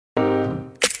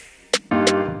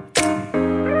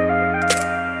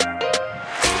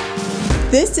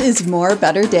This is More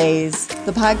Better Days,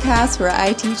 the podcast where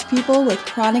I teach people with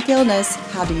chronic illness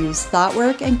how to use thought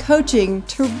work and coaching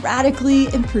to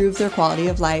radically improve their quality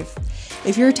of life.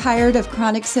 If you're tired of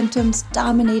chronic symptoms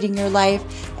dominating your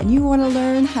life and you want to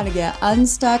learn how to get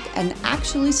unstuck and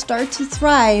actually start to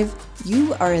thrive,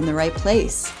 you are in the right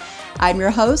place. I'm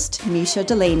your host, Misha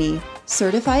Delaney,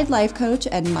 certified life coach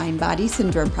and mind-body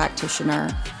syndrome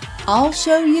practitioner. I'll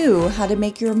show you how to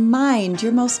make your mind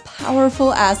your most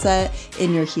powerful asset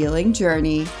in your healing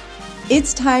journey.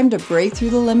 It's time to break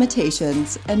through the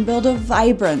limitations and build a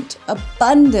vibrant,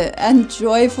 abundant, and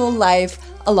joyful life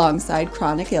alongside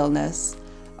chronic illness.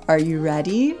 Are you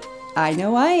ready? I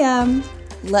know I am.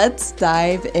 Let's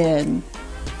dive in.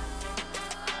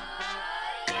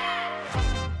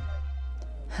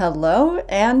 Hello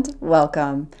and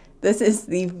welcome. This is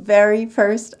the very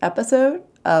first episode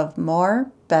of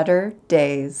More Better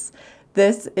Days.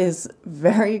 This is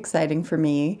very exciting for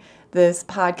me. This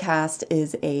podcast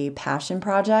is a passion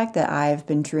project that I've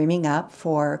been dreaming up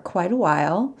for quite a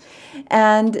while.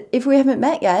 And if we haven't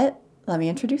met yet, let me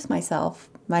introduce myself.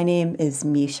 My name is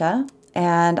Misha,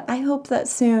 and I hope that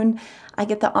soon I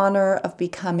get the honor of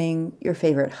becoming your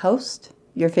favorite host,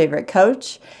 your favorite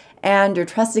coach, and your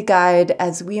trusted guide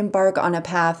as we embark on a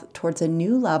path towards a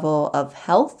new level of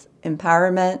health,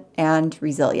 empowerment, and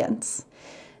resilience.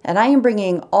 And I am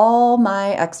bringing all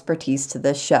my expertise to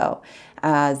this show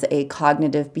as a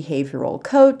cognitive behavioral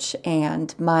coach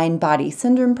and mind-body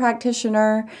syndrome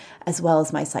practitioner, as well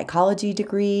as my psychology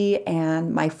degree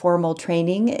and my formal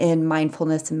training in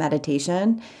mindfulness and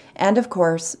meditation, and of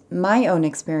course, my own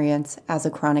experience as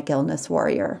a chronic illness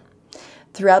warrior.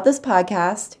 Throughout this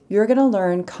podcast, you're going to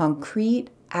learn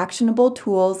concrete, actionable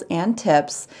tools and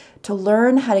tips to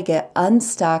learn how to get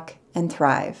unstuck and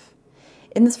thrive.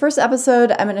 In this first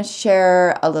episode, I'm going to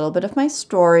share a little bit of my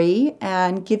story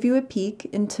and give you a peek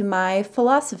into my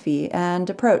philosophy and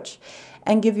approach,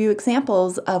 and give you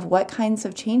examples of what kinds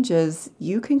of changes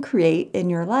you can create in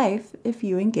your life if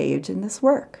you engage in this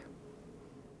work.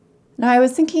 Now, I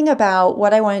was thinking about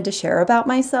what I wanted to share about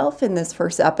myself in this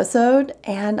first episode,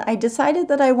 and I decided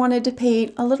that I wanted to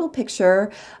paint a little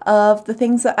picture of the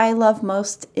things that I love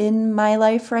most in my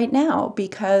life right now,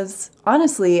 because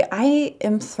honestly, I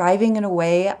am thriving in a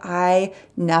way I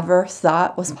never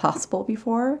thought was possible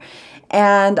before,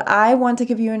 and I want to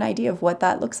give you an idea of what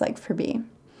that looks like for me.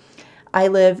 I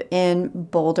live in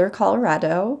Boulder,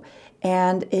 Colorado,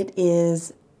 and it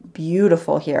is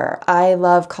beautiful here. I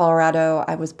love Colorado.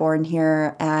 I was born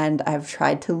here and I've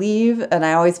tried to leave and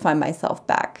I always find myself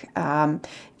back.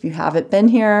 If you haven't been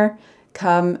here,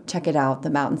 come check it out. The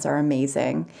mountains are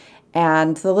amazing.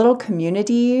 And the little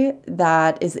community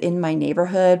that is in my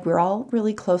neighborhood, we're all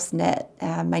really close knit.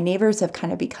 My neighbors have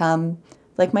kind of become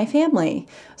like my family.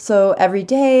 So every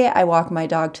day I walk my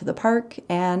dog to the park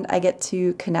and I get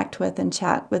to connect with and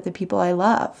chat with the people I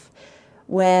love.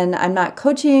 When I'm not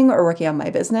coaching or working on my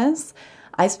business,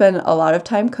 I spend a lot of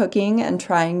time cooking and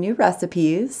trying new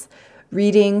recipes,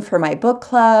 reading for my book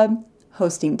club,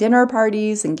 hosting dinner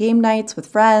parties and game nights with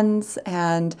friends,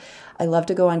 and I love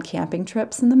to go on camping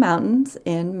trips in the mountains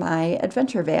in my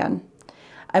adventure van.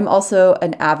 I'm also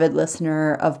an avid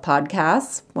listener of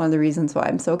podcasts, one of the reasons why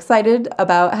I'm so excited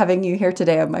about having you here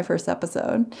today on my first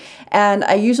episode. And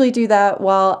I usually do that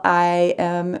while I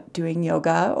am doing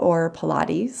yoga or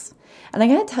Pilates. And I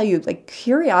gotta tell you,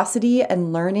 curiosity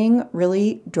and learning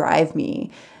really drive me.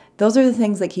 Those are the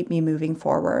things that keep me moving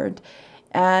forward.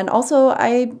 And also,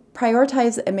 I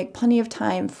prioritize and make plenty of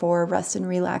time for rest and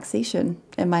relaxation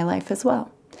in my life as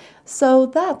well. So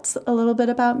that's a little bit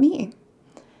about me.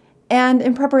 And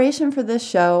in preparation for this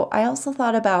show, I also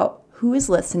thought about who is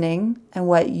listening and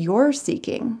what you're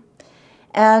seeking.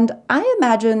 And I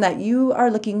imagine that you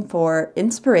are looking for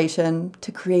inspiration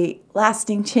to create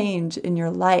lasting change in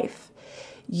your life.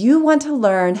 You want to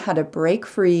learn how to break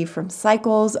free from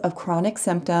cycles of chronic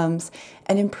symptoms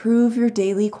and improve your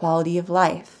daily quality of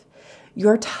life.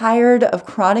 You're tired of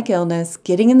chronic illness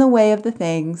getting in the way of the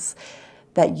things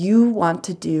that you want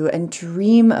to do and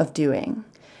dream of doing.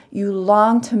 You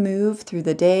long to move through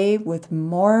the day with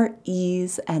more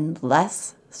ease and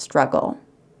less struggle.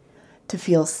 To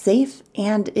feel safe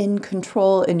and in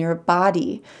control in your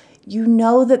body, you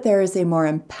know that there is a more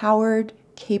empowered,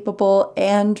 capable,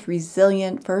 and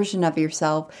resilient version of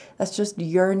yourself that's just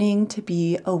yearning to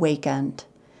be awakened.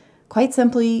 Quite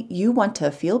simply, you want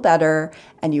to feel better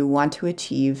and you want to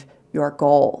achieve your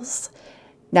goals.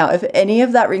 Now, if any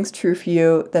of that rings true for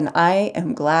you, then I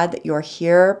am glad that you're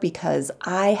here because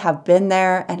I have been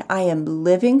there and I am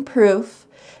living proof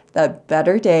that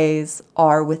better days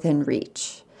are within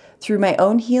reach. Through my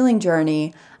own healing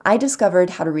journey, I discovered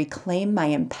how to reclaim my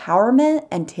empowerment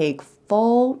and take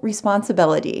full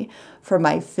responsibility for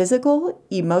my physical,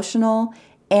 emotional,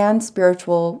 and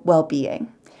spiritual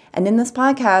well-being. And in this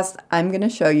podcast, I'm going to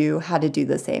show you how to do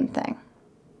the same thing.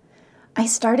 I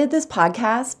started this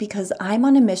podcast because I'm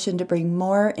on a mission to bring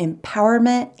more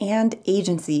empowerment and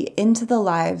agency into the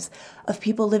lives of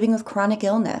people living with chronic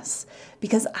illness,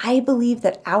 because I believe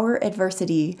that our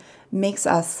adversity makes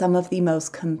us some of the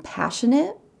most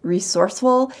compassionate,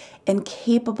 resourceful, and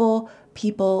capable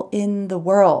people in the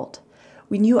world.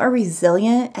 When you are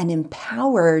resilient and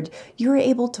empowered, you're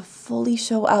able to fully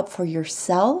show up for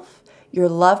yourself, your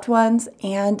loved ones,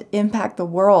 and impact the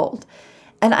world.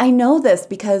 And I know this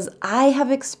because I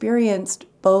have experienced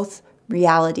both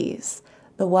realities,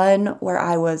 the one where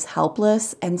I was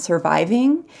helpless and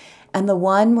surviving, and the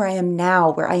one where I am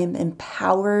now, where I am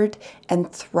empowered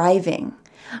and thriving.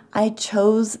 I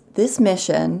chose this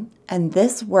mission and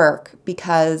this work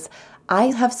because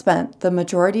I have spent the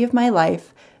majority of my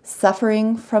life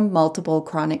suffering from multiple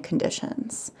chronic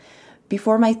conditions.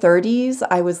 Before my 30s,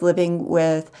 I was living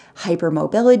with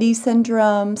hypermobility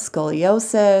syndrome,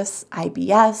 scoliosis,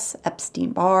 IBS,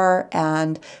 Epstein-Barr,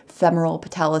 and femoral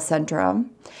patella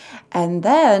syndrome. And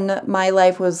then my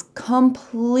life was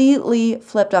completely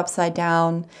flipped upside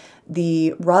down.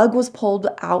 The rug was pulled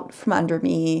out from under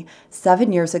me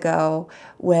 7 years ago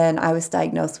when I was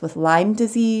diagnosed with Lyme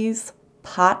disease,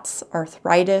 POTS,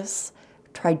 arthritis,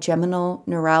 trigeminal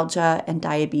neuralgia, and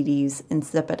diabetes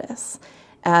insipidus.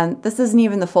 And this isn't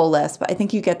even the full list, but I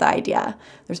think you get the idea.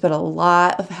 There's been a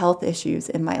lot of health issues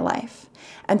in my life.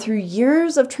 And through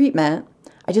years of treatment,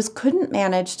 I just couldn't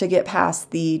manage to get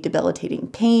past the debilitating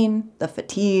pain, the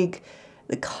fatigue,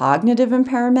 the cognitive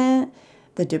impairment,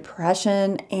 the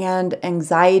depression, and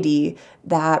anxiety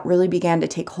that really began to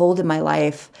take hold in my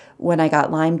life when I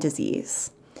got Lyme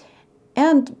disease.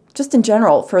 And just in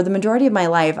general, for the majority of my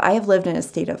life, I have lived in a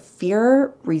state of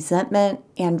fear, resentment,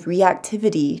 and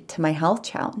reactivity to my health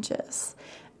challenges.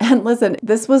 And listen,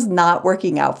 this was not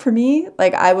working out for me.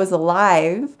 Like, I was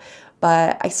alive,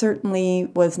 but I certainly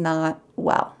was not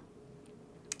well.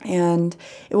 And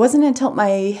it wasn't until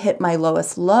I hit my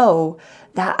lowest low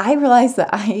that I realized that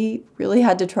I really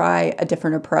had to try a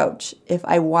different approach if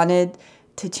I wanted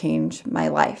to change my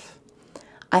life.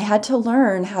 I had to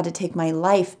learn how to take my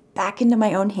life back into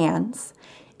my own hands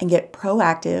and get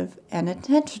proactive and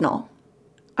intentional.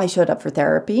 I showed up for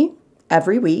therapy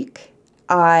every week.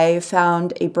 I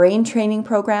found a brain training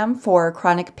program for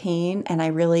chronic pain, and I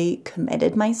really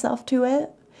committed myself to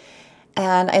it.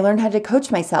 And I learned how to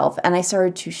coach myself, and I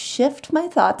started to shift my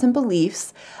thoughts and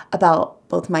beliefs about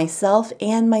both myself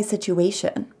and my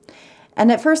situation. And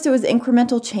at first it was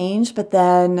incremental change, but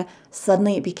then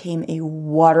suddenly it became a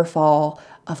waterfall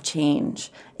of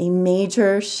change. A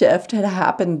major shift had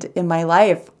happened in my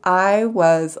life. I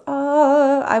was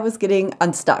getting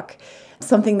unstuck,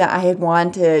 something that I had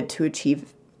wanted to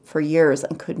achieve for years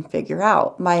and couldn't figure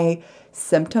out. My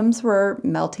symptoms were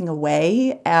melting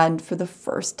away, and for the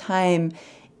first time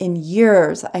in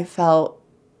years, I felt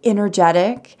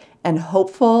energetic and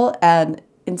hopeful and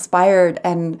inspired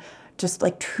and just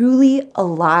like truly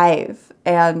alive.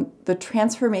 And the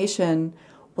transformation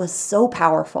was so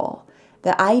powerful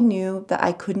that I knew that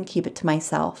I couldn't keep it to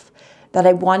myself, that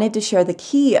I wanted to share the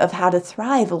key of how to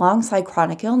thrive alongside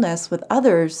chronic illness with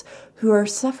others who are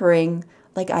suffering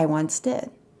like I once did.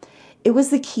 It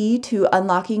was the key to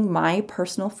unlocking my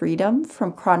personal freedom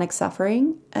from chronic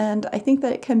suffering, and I think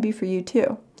that it can be for you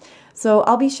too. So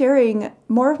I'll be sharing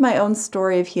more of my own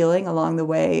story of healing along the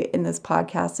way in this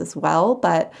podcast as well,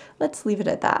 but let's leave it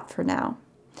at that for now.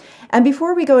 And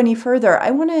before we go any further,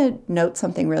 I want to note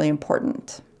something really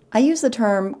important. I use the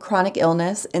term chronic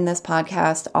illness in this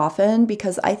podcast often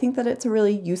because I think that it's a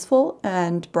really useful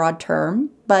and broad term,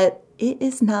 but it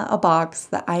is not a box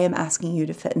that I am asking you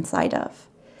to fit inside of.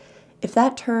 If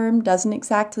that term doesn't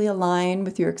exactly align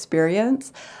with your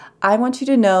experience, I want you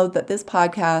to know that this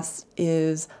podcast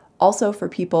is also for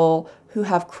people who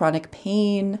have chronic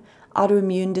pain,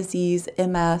 autoimmune disease,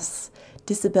 MS,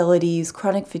 disabilities,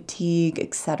 chronic fatigue,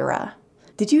 etc.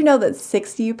 Did you know that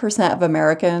 60% of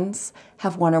Americans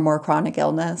have one or more chronic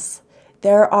illness?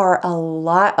 There are a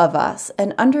lot of us,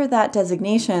 and under that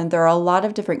designation, there are a lot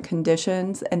of different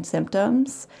conditions and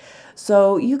symptoms.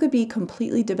 So you could be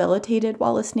completely debilitated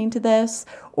while listening to this,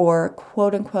 or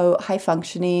quote unquote high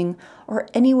functioning, or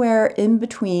anywhere in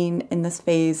between in this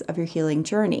phase of your healing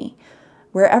journey.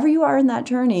 Wherever you are in that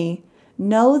journey,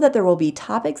 know that there will be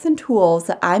topics and tools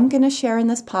that I'm going to share in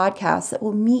this podcast that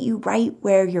will meet you right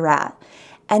where you're at.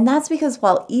 And that's because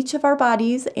while each of our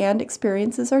bodies and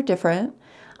experiences are different,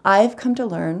 I've come to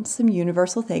learn some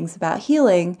universal things about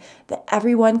healing that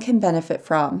everyone can benefit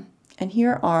from. And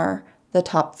here are the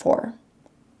top 4.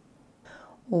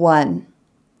 1.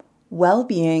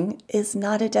 Well-being is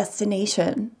not a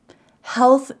destination.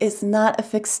 Health is not a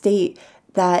fixed state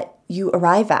that you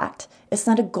arrive at. It's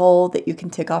not a goal that you can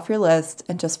tick off your list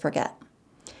and just forget.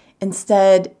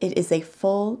 Instead, it is a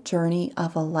full journey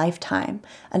of a lifetime,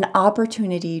 an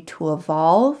opportunity to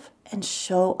evolve and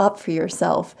show up for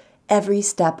yourself every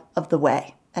step of the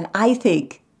way. And I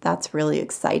think that's really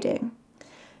exciting.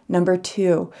 Number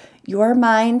 2, your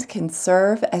mind can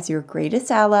serve as your greatest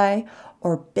ally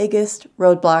or biggest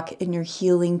roadblock in your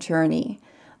healing journey.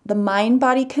 The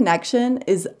mind-body connection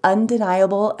is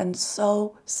undeniable and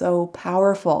so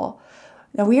powerful.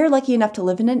 Now, we are lucky enough to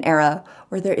live in an era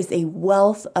where there is a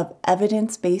wealth of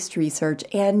evidence-based research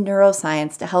and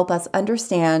neuroscience to help us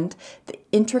understand the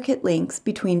intricate links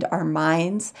between our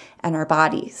minds and our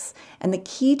bodies. And the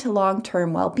key to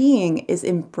long-term well-being is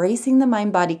embracing the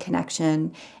mind-body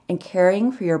connection and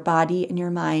caring for your body and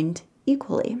your mind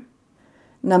equally.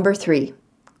 Number 3,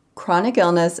 chronic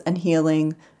illness and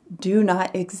healing do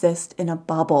not exist in a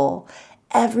bubble.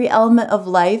 Every element of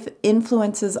life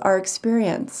influences our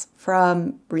experience,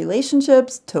 from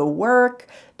relationships to work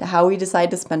to how we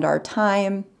decide to spend our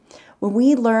time. When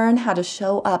we learn how to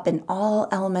show up in all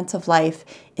elements of life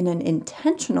in an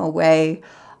intentional way,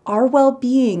 our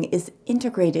well-being is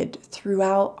integrated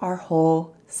throughout our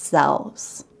whole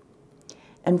selves.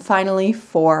 And finally,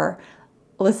 4,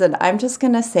 listen, I'm just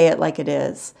going to say it like it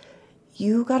is.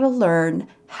 You got to learn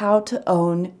how to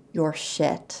own your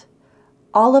shit.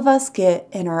 All of us get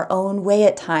in our own way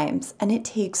at times, and it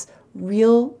takes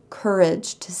real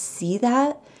courage to see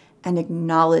that and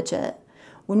acknowledge it.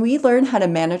 When we learn how to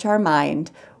manage our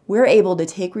mind, we're able to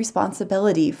take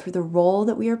responsibility for the role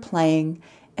that we are playing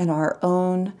in our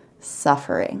own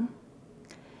suffering.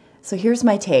 So here's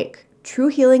my take. True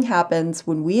healing happens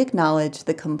when we acknowledge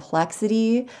the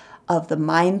complexity of the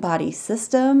mind-body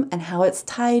system and how it's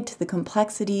tied to the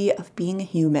complexity of being a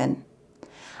human.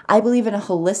 I believe in a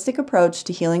holistic approach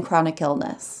to healing chronic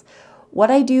illness.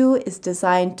 What I do is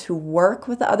designed to work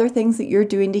with the other things that you're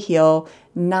doing to heal,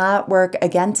 not work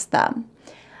against them.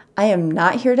 I am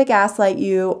not here to gaslight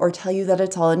you or tell you that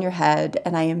it's all in your head,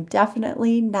 and I am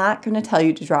definitely not going to tell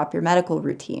you to drop your medical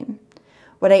routine.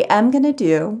 What I am going to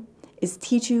do is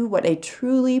teach you what a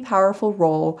truly powerful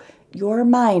role your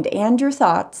mind and your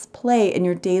thoughts play in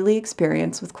your daily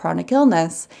experience with chronic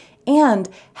illness, and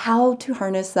how to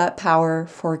harness that power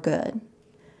for good.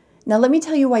 Now, let me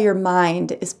tell you why your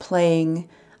mind is playing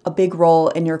a big role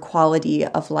in your quality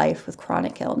of life with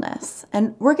chronic illness.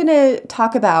 And we're going to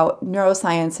talk about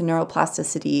neuroscience and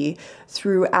neuroplasticity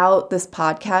throughout this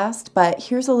podcast, but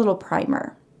here's a little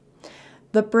primer.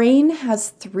 The brain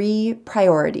has 3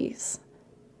 priorities: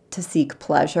 to seek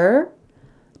pleasure,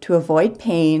 to avoid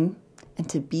pain, and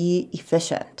to be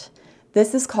efficient.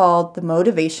 This is called the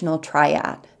motivational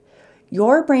triad.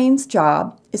 Your brain's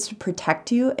job is to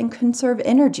protect you and conserve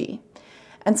energy.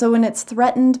 And so when it's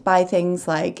threatened by things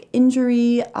like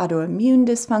injury, autoimmune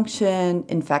dysfunction,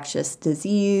 infectious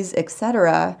disease,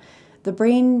 etc., the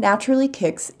brain naturally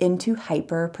kicks into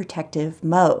hyperprotective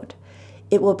mode.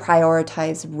 It will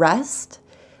prioritize rest,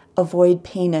 avoid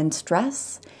pain and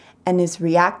stress, and is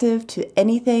reactive to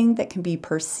anything that can be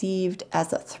perceived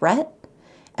as a threat,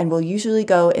 and will usually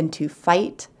go into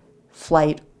fight,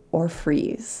 flight, or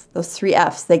freeze. Those 3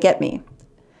 F's, they get me.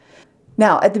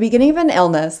 Now, at the beginning of an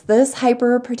illness, this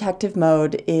hyperprotective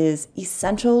mode is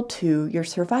essential to your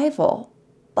survival.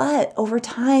 But over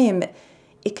time,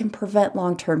 it can prevent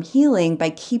long-term healing by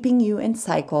keeping you in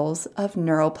cycles of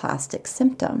neuroplastic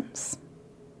symptoms.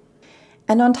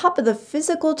 And on top of the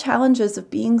physical challenges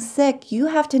of being sick, you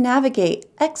have to navigate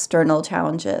external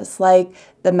challenges like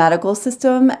the medical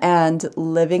system and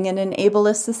living in an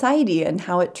ableist society and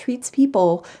how it treats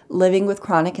people living with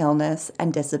chronic illness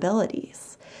and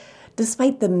disabilities.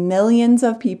 Despite the millions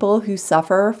of people who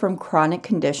suffer from chronic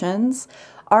conditions,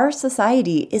 our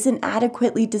society isn't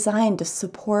adequately designed to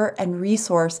support and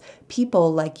resource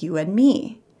people like you and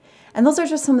me. And those are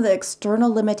just some of the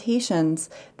external limitations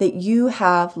that you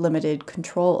have limited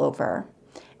control over.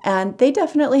 And they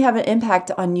definitely have an impact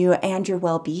on you and your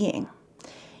well-being.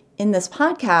 In this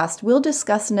podcast, we'll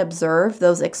discuss and observe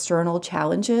those external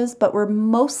challenges, but we're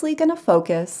mostly going to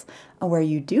focus on where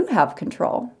you do have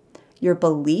control: your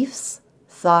beliefs,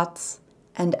 thoughts,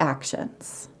 and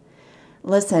actions.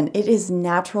 Listen, it is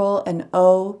natural and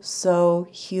oh so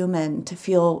human to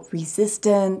feel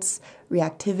resistance,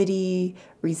 reactivity,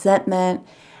 resentment,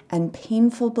 and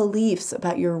painful beliefs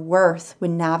about your worth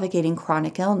when navigating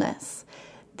chronic illness.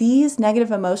 These negative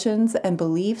emotions and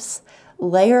beliefs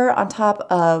layer on top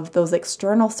of those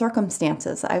external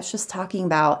circumstances I was just talking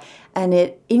about, and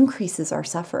it increases our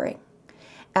suffering.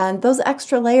 And those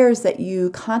extra layers that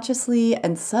you consciously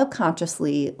and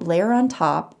subconsciously layer on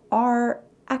top are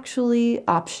actually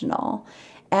optional.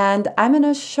 And I'm going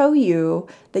to show you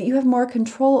that you have more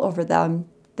control over them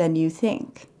than you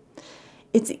think.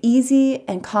 It's easy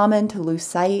and common to lose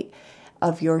sight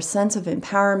of your sense of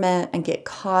empowerment and get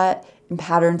caught in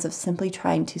patterns of simply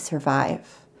trying to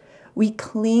survive. We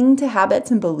cling to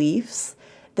habits and beliefs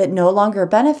that no longer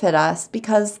benefit us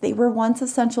because they were once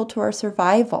essential to our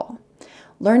survival.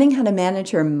 Learning how to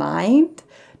manage your mind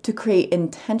to create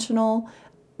intentional,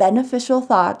 beneficial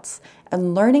thoughts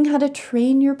and learning how to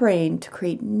train your brain to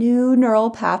create new neural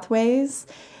pathways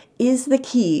is the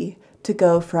key to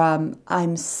go from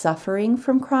I'm suffering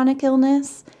from chronic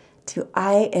illness to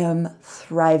I am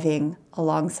thriving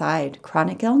alongside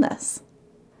chronic illness.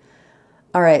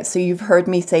 All right, so you've heard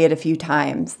me say it a few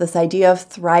times, this idea of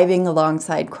thriving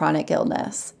alongside chronic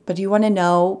illness. But do you want to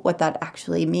know what that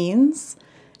actually means?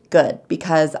 Good,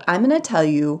 because I'm going to tell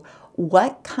you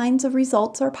what kinds of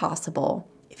results are possible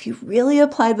if you really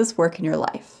apply this work in your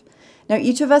life. Now,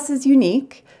 each of us is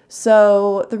unique,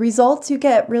 so the results you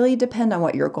get really depend on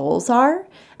what your goals are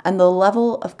and the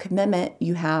level of commitment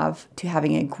you have to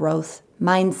having a growth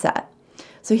mindset.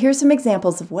 So here's some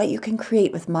examples of what you can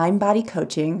create with mind-body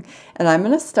coaching, and I'm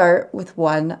going to start with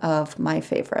one of my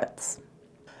favorites.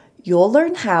 You'll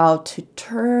learn how to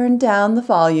turn down the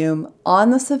volume on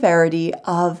the severity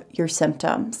of your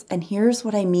symptoms. And here's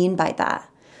what I mean by that.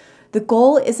 The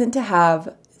goal isn't to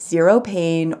have zero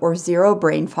pain or zero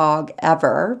brain fog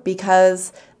ever,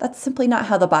 because that's simply not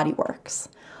how the body works.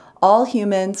 All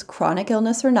humans, chronic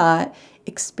illness or not,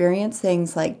 experience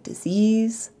things like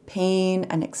disease, pain,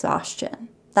 and exhaustion.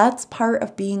 That's part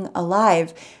of being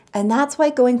alive, and that's why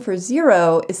going for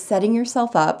zero is setting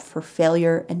yourself up for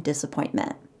failure and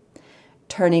disappointment.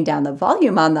 Turning down the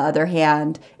volume, on the other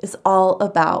hand, is all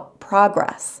about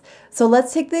progress. So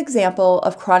let's take the example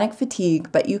of chronic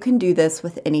fatigue, but you can do this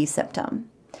with any symptom.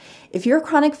 If your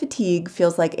chronic fatigue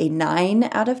feels like a 9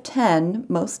 out of 10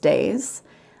 most days,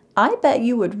 I bet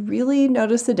you would really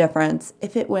notice a difference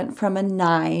if it went from a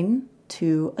 9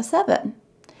 to a 7.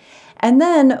 And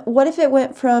then what if it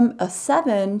went from a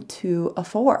 7 to a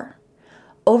 4?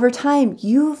 Over time,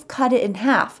 you've cut it in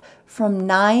half from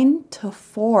 9 to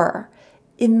 4.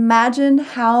 Imagine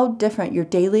how different your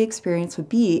daily experience would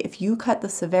be if you cut the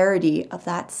severity of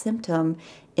that symptom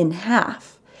in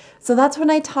half. So that's when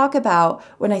I talk about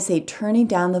when I say turning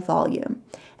down the volume.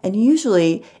 And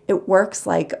usually it works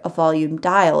like a volume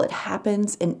dial. It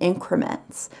happens in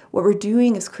increments. What we're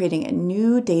doing is creating a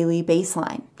new daily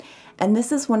baseline. And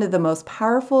this is one of the most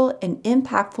powerful and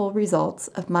impactful results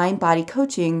of mind-body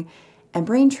coaching and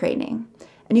brain training.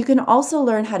 And you can also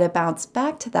learn how to bounce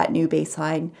back to that new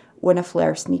baseline when a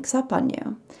flare sneaks up on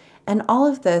you. And all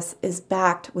of this is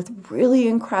backed with really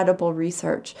incredible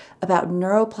research about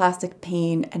neuroplastic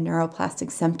pain and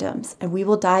neuroplastic symptoms. And we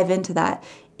will dive into that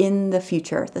in the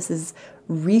future. This is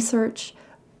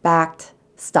research-backed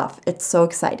stuff. It's so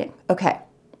exciting. Okay,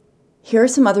 here are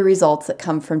some other results that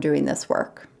come from doing this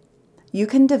work. You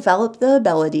can develop the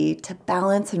ability to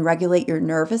balance and regulate your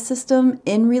nervous system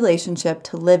in relationship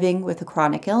to living with a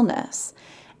chronic illness.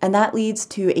 And that leads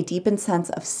to a deepened sense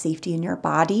of safety in your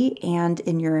body and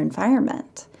in your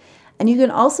environment. And you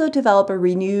can also develop a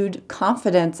renewed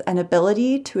confidence and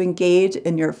ability to engage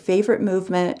in your favorite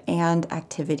movement and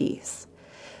activities.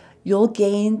 You'll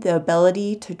gain the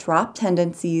ability to drop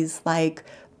tendencies like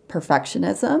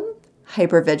perfectionism,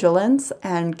 hypervigilance,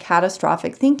 and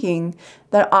catastrophic thinking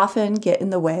that often get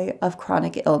in the way of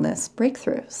chronic illness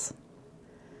breakthroughs.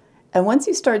 And once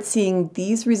you start seeing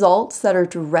these results that are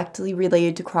directly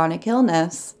related to chronic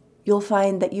illness, you'll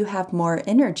find that you have more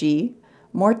energy,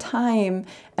 more time,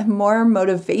 and more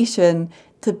motivation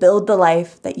to build the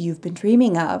life that you've been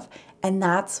dreaming of. And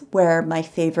that's where my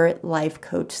favorite life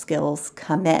coach skills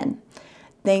come in.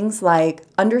 Things like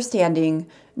understanding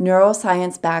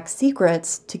neuroscience-backed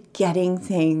secrets to getting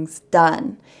things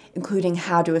done, including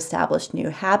how to establish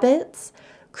new habits,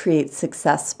 create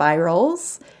success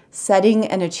spirals, setting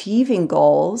and achieving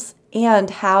goals, and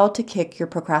how to kick your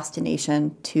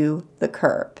procrastination to the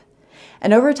curb.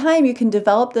 And over time, you can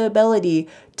develop the ability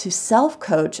to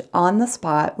self-coach on the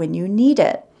spot when you need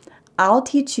it. I'll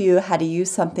teach you how to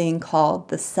use something called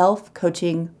the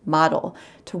self-coaching model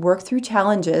to work through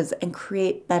challenges and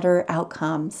create better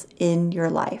outcomes in your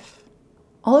life.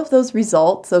 All of those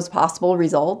results, those possible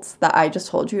results that I just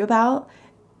told you about,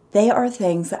 they are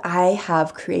things that I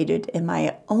have created in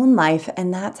my own life,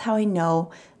 and that's how I know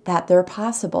that they're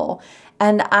possible.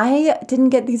 And I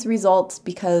didn't get these results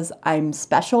because I'm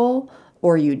special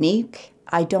or unique.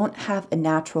 I don't have a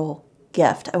natural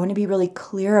gift. I want to be really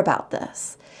clear about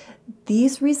this.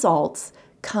 These results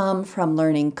come from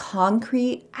learning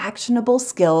concrete, actionable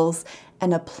skills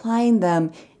and applying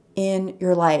them in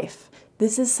your life.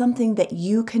 This is something that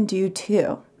you can do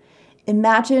too.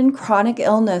 Imagine chronic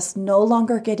illness no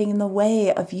longer getting in the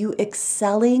way of you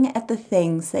excelling at the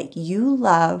things that you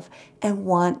love and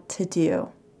want to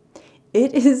do.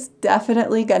 It is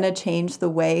definitely going to change the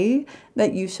way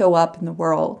that you show up in the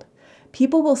world.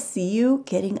 People will see you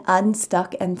getting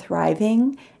unstuck and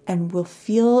thriving and will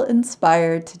feel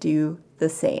inspired to do the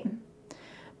same.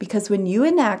 Because when you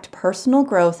enact personal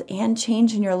growth and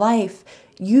change in your life,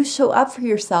 you show up for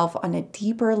yourself on a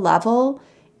deeper level.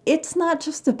 It's not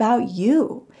just about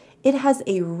you. It has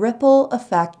a ripple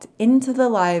effect into the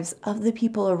lives of the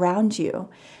people around you.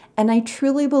 And I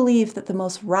truly believe that the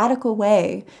most radical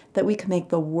way that we can make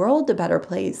the world a better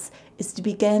place is to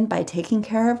begin by taking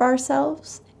care of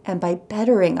ourselves and by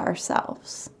bettering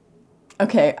ourselves.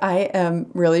 Okay, I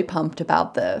am really pumped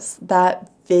about this.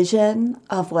 That vision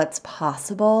of what's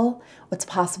possible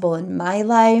in my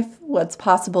life, what's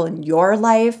possible in your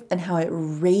life, and how it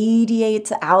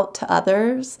radiates out to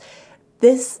others.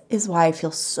 This is why I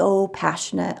feel so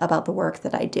passionate about the work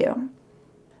that I do.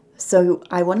 So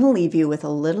I want to leave you with a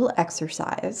little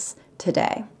exercise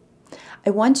today. I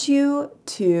want you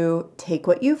to take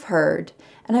what you've heard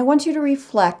and I want you to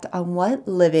reflect on what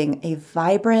living a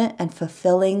vibrant and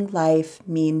fulfilling life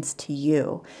means to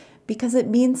you, because it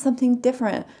means something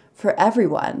different for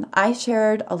everyone. I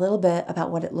shared a little bit about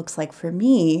what it looks like for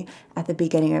me at the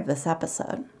beginning of this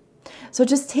episode. So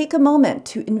just take a moment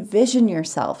to envision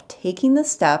yourself taking the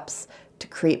steps to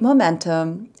create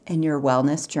momentum in your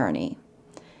wellness journey.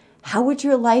 How would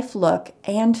your life look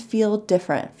and feel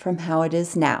different from how it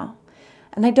is now?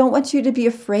 And I don't want you to be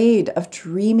afraid of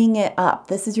dreaming it up.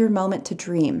 This is your moment to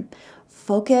dream.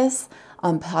 Focus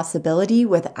on possibility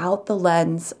without the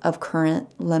lens of current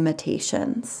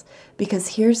limitations.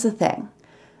 Because here's the thing.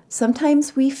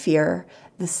 Sometimes we fear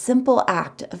the simple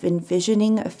act of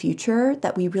envisioning a future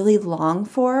that we really long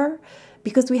for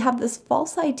because we have this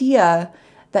false idea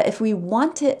that if we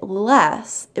want it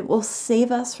less, it will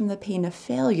save us from the pain of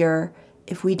failure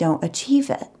if we don't achieve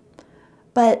it.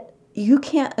 But you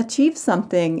can't achieve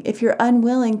something if you're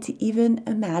unwilling to even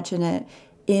imagine it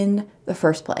in the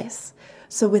first place.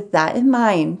 So with that in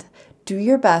mind, do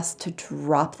your best to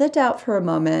drop the doubt for a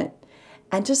moment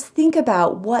and just think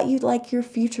about what you'd like your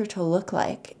future to look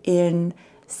like in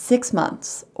 6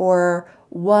 months or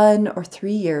 1 or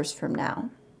 3 years from now.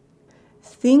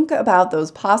 Think about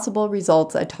those possible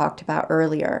results I talked about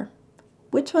earlier.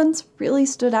 Which ones really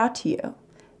stood out to you?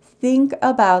 Think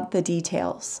about the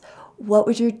details. What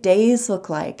would your days look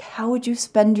like? How would you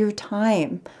spend your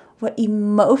time? What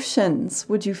emotions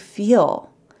would you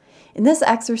feel? In this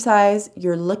exercise,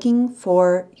 you're looking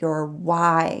for your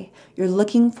why. You're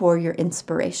looking for your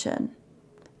inspiration.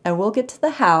 And we'll get to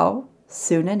the how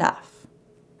soon enough.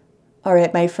 All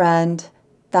right, my friend,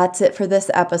 that's it for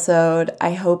this episode.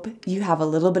 I hope you have a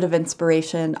little bit of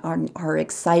inspiration and are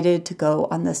excited to go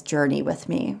on this journey with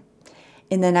me.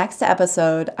 In the next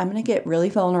episode, I'm going to get really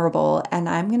vulnerable and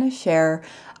I'm going to share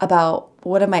about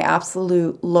one of my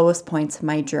absolute lowest points in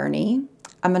my journey.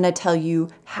 I'm going to tell you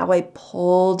how I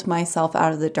pulled myself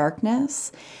out of the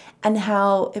darkness and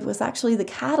how it was actually the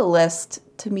catalyst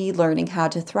to me learning how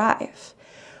to thrive.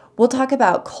 We'll talk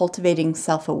about cultivating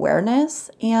self-awareness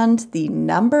and the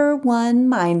number one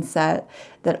mindset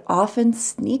that often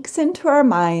sneaks into our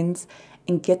minds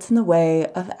and gets in the way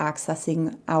of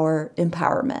accessing our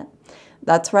empowerment.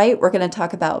 That's right, we're going to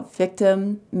talk about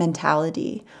victim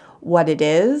mentality, what it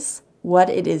is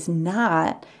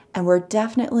not, and we're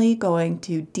definitely going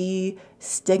to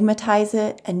destigmatize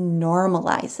it and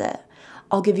normalize it.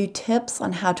 I'll give you tips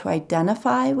on how to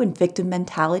identify when victim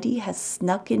mentality has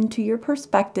snuck into your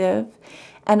perspective,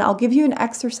 and I'll give you an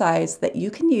exercise that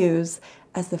you can use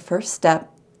as the first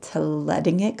step to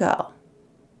letting it go.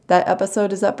 That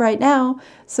episode is up right now,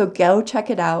 so go check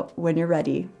it out when you're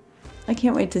ready. I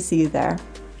can't wait to see you there.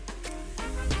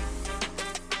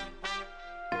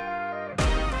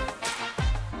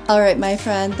 All right, my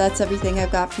friend, that's everything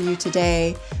I've got for you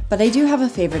today. But I do have a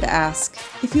favor to ask.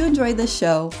 If you enjoyed this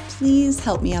show, please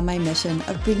help me on my mission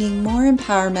of bringing more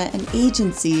empowerment and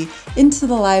agency into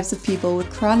the lives of people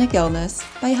with chronic illness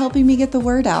by helping me get the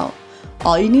word out.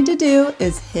 All you need to do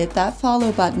is hit that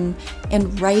follow button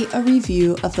and write a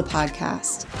review of the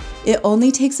podcast. It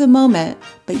only takes a moment,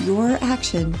 but your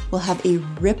action will have a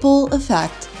ripple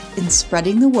effect in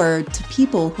spreading the word to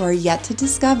people who are yet to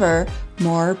discover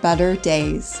more better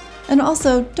days. And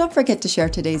also, don't forget to share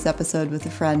today's episode with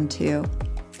a friend too.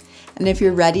 And if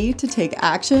you're ready to take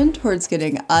action towards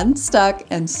getting unstuck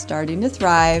and starting to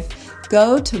thrive,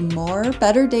 go to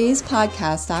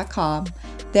morebetterdayspodcast.com.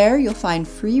 There you'll find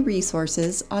free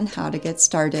resources on how to get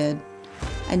started.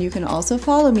 And you can also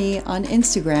follow me on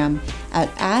Instagram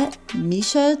at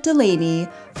Misha Delaney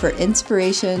for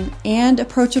inspiration and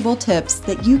approachable tips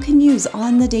that you can use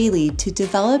on the daily to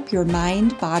develop your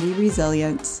mind-body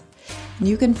resilience. And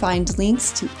you can find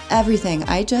links to everything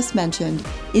I just mentioned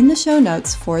in the show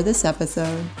notes for this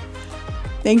episode.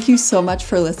 Thank you so much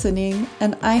for listening,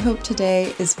 and I hope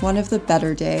today is one of the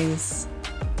better days.